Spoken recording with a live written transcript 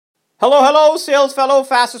Hello, hello, sales fellow.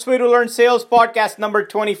 Fastest way to learn sales podcast number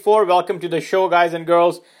 24. Welcome to the show, guys and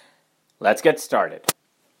girls. Let's get started.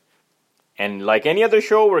 And like any other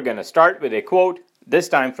show, we're going to start with a quote, this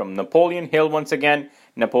time from Napoleon Hill once again.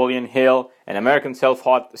 Napoleon Hill, an American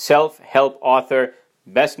self-help author,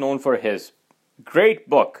 best known for his great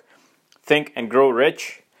book, Think and Grow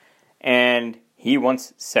Rich. And he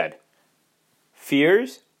once said,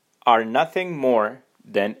 "Fears are nothing more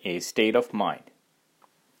than a state of mind."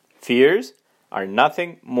 Fears are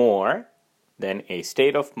nothing more than a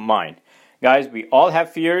state of mind. Guys, we all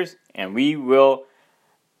have fears, and we will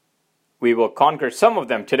conquer some of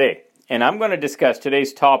them today. And I'm going to discuss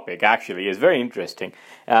today's topic, actually, is very interesting.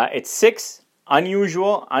 It's 6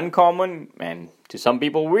 unusual, uncommon, and to some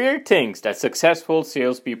people weird things that successful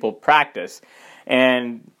salespeople practice.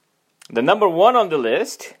 And the number 1 on the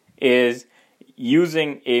list is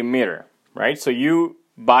using a mirror, right? So you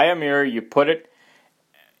buy a mirror, you put it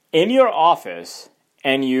in your office,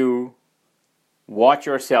 and you watch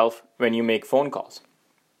yourself when you make phone calls,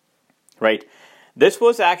 right? This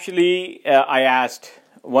was actually, I asked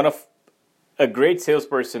a great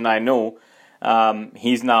salesperson I know.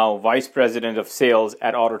 He's now vice president of sales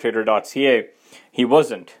at autotrader.ca. He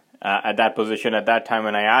wasn't at that position at that time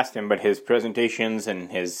when I asked him, but his presentations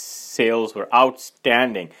and his sales were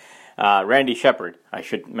outstanding. Randy Shepard, I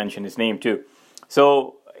should mention his name too.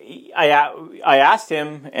 So I asked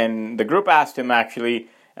him, and the group asked him actually,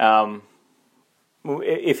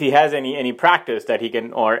 if he has any practice that he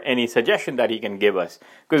can, or any suggestion that he can give us,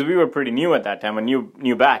 because we were pretty new at that time, a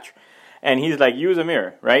new batch. And he's like, use a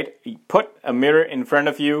mirror, right? Put a mirror in front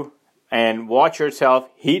of you and watch yourself.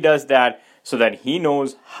 He does that so that he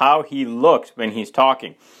knows how he looks when he's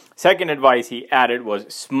talking. Second advice he added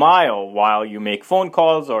was smile while you make phone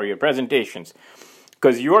calls or your presentations,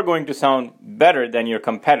 because you are going to sound better than your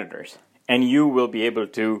competitors, and you will be able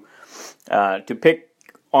to pick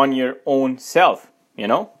on your own self,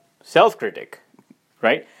 self-critic,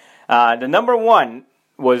 right? The number 1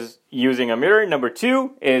 was using a mirror. Number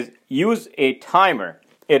 2 is use a timer.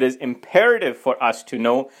 It is imperative for us to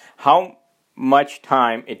know how much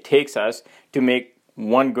time it takes us to make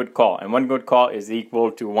one good call, and one good call is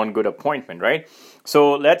equal to one good appointment, right?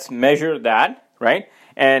 So let's measure that, right?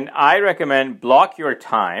 And I recommend block your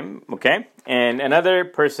time, okay? And another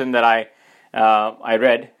person that I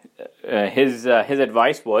read, his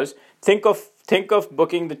advice was think of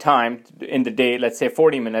booking the time in the day, let's say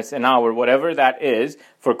 40 minutes, an hour, whatever that is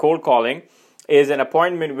for cold calling, is an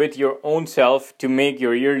appointment with your own self to make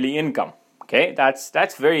your yearly income. Okay,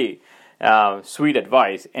 that's very sweet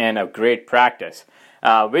advice and a great practice.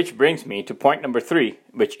 Which brings me to point number 3,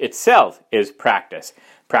 which itself is practice.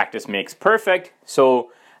 Practice makes perfect. So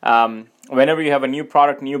whenever you have a new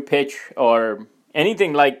product, new pitch, or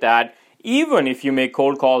anything like that, even if you make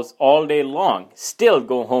cold calls all day long, still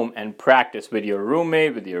go home and practice with your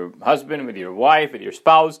roommate, with your husband, with your wife, with your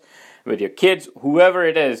spouse, with your kids, whoever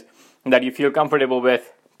it is that you feel comfortable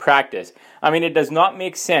with. Practice. I mean, it does not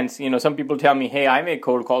make sense. Some people tell me, hey, I make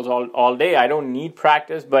cold calls all day. I don't need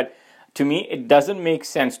practice. But to me, it doesn't make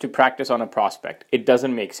sense to practice on a prospect. It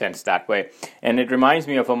doesn't make sense that way. And it reminds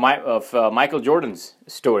me of Michael Jordan's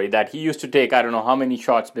story that he used to take, I don't know how many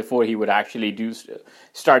shots before he would actually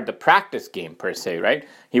start the practice game per se, right?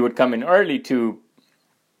 He would come in early to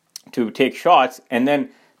take shots and then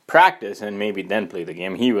practice and maybe then play the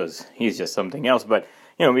game. He's just something else. But,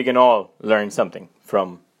 we can all learn something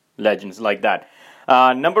from legends like that.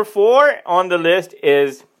 Number 4 on the list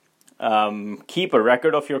is keep a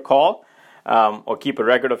record of your call, or keep a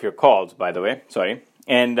record of your calls, by the way, sorry.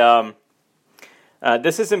 And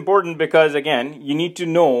this is important because, again, you need to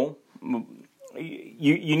know,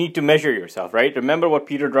 you need to measure yourself, right? Remember what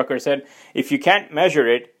Peter Drucker said, if you can't measure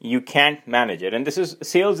it, you can't manage it. And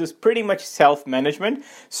sales is pretty much self-management.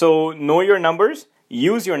 So know your numbers,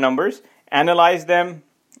 use your numbers, analyze them,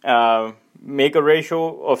 make a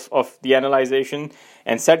ratio of the analyzation,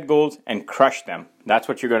 and set goals and crush them. That's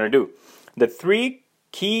what you're going to do. The 3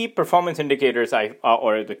 key performance indicators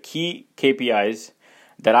or the key KPIs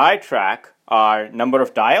that I track are number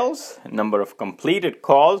of dials, number of completed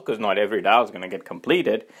calls, because not every dial is going to get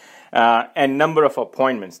completed, and number of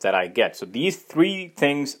appointments that I get. So these 3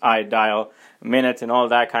 things I dial, minutes and all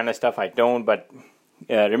that kind of stuff I don't, but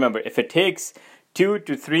remember, if it takes 2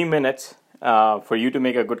 to 3 minutes for you to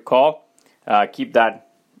make a good call, keep that,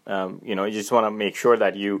 you just want to make sure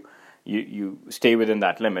that you stay within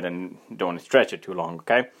that limit and don't stretch it too long,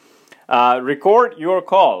 okay? Record your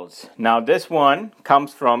calls. Now, this one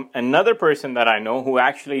comes from another person that I know who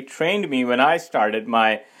actually trained me when I started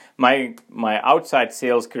my outside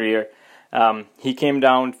sales career He came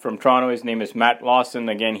down from Toronto. His name is Matt Lawson.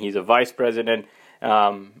 Again, he's a vice president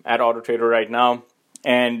at AutoTrader right now,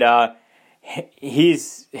 and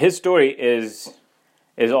his story is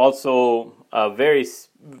also a very,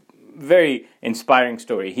 very inspiring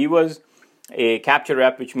story. He was a capture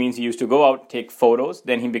rep, which means he used to go out, take photos.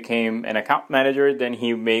 Then he became an account manager. Then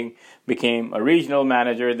he became a regional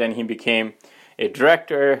manager. Then he became a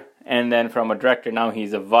director. And then from a director, now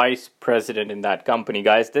he's a vice president in that company.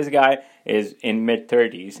 Guys, this guy is in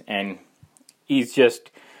mid-30s, and he's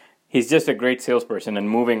just a great salesperson and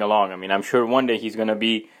moving along. I mean, I'm sure one day he's going to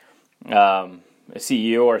be a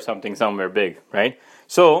CEO or something somewhere big, right?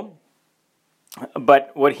 So,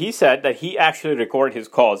 but what he said, that he actually record his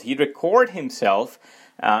calls. He record himself,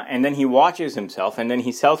 and then he watches himself, and then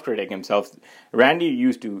he self-critic himself. Randy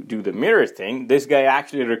used to do the mirror thing. This guy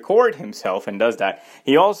actually record himself and does that.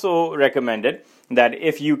 He also recommended that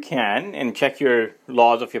if you can, and check your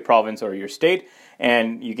laws of your province or your state,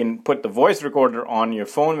 and you can put the voice recorder on your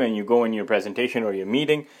phone when you go in your presentation or your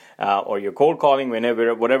meeting or your cold calling,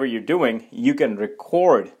 whatever you're doing, you can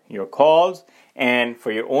record your calls and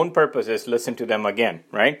for your own purposes, listen to them again,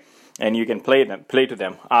 right? And you can play to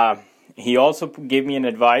them. He also gave me an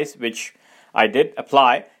advice, which I did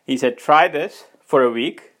apply. He said, try this for a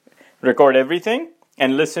week, record everything,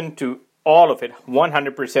 and listen to all of it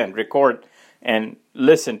 100%. Record and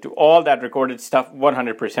listen to all that recorded stuff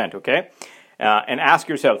 100%, okay? And ask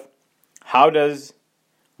yourself, how does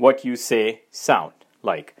what you say sound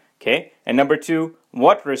like, okay? And number 2,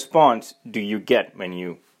 what response do you get when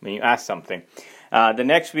you ask something? The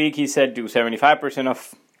next week, he said, do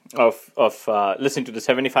 75% listen to the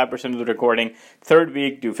 75% of the recording. Third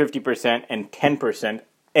week, do 50% and 10%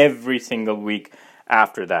 every single week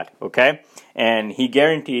after that, okay? And he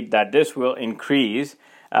guaranteed that this will increase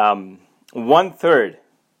 1/3.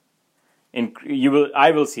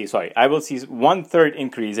 I will see 1/3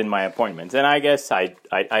 increase in my appointments, and I guess I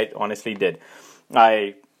honestly did.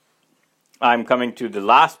 I'm coming to the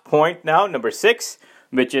last point now, number 6,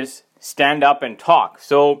 which is stand up and talk.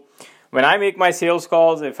 So when I make my sales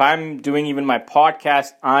calls, if I'm doing even my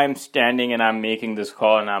podcast, I'm standing and I'm making this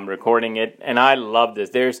call and I'm recording it, and I love this.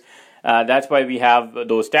 That's why we have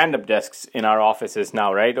those stand-up desks in our offices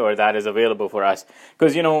now, right? Or that is available for us.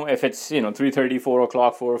 Because, if it's, 3:30, 4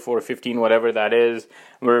 o'clock, 4:15, whatever that is,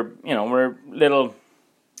 we're little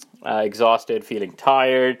exhausted, feeling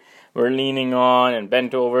tired. We're leaning on and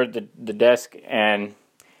bent over the desk, and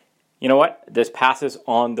you know what? This passes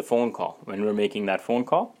on the phone call. When we're making that phone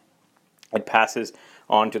call, it passes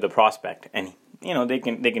on to the prospect, and they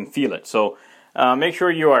can feel it. So make sure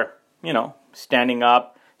you are standing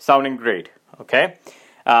up, sounding great. Okay,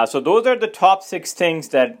 so those are the top 6 things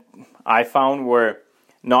that I found were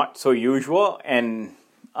not so usual and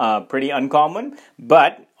pretty uncommon,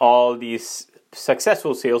 but all these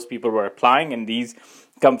successful salespeople were applying, and these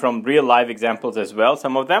come from real live examples as well.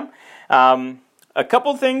 Some of them. A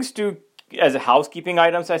couple things as a housekeeping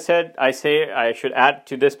items, I should add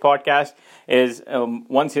to this podcast is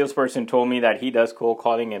one salesperson told me that he does cold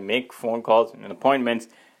calling and make phone calls and appointments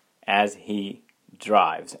as he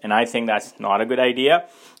drives, and I think that's not a good idea,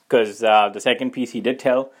 because the second piece, he did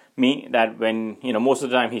tell me that when most of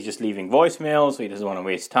the time he's just leaving voicemails, so he doesn't want to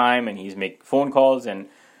waste time, and he's making phone calls,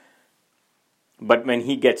 but when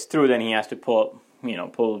he gets through, then he has to pull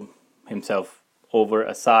himself over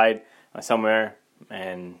aside somewhere.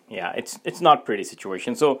 And yeah, it's not pretty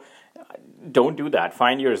situation. So don't do that.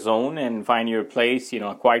 Find your zone and find your place,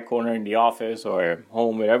 a quiet corner in the office or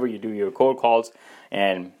home, wherever you do your cold calls,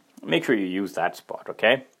 and make sure you use that spot,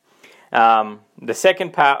 okay? The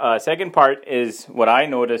second part is what I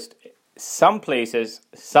noticed. Some places,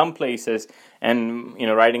 and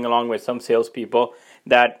riding along with some salespeople,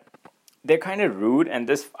 that they're kind of rude, and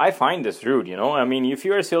I find this rude. I mean, if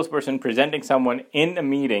you're a salesperson presenting someone in a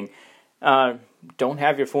meeting, don't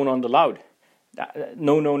have your phone on the loud.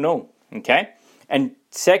 No. Okay? And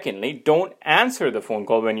secondly, don't answer the phone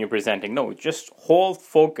call when you're presenting. No, just whole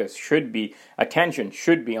focus attention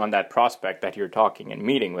should be on that prospect that you're talking and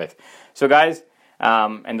meeting with. So guys,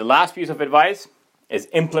 and the last piece of advice is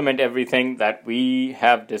implement everything that we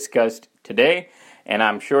have discussed today, and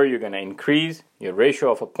I'm sure you're going to increase your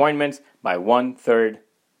ratio of appointments by 1/3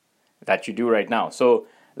 that you do right now. So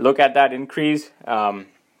look at that increase.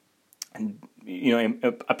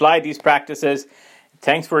 Apply these practices.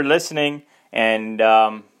 Thanks for listening, and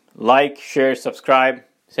like, share, subscribe,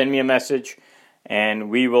 send me a message, and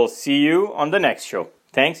we will see you on the next show.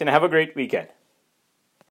 Thanks, and have a great weekend.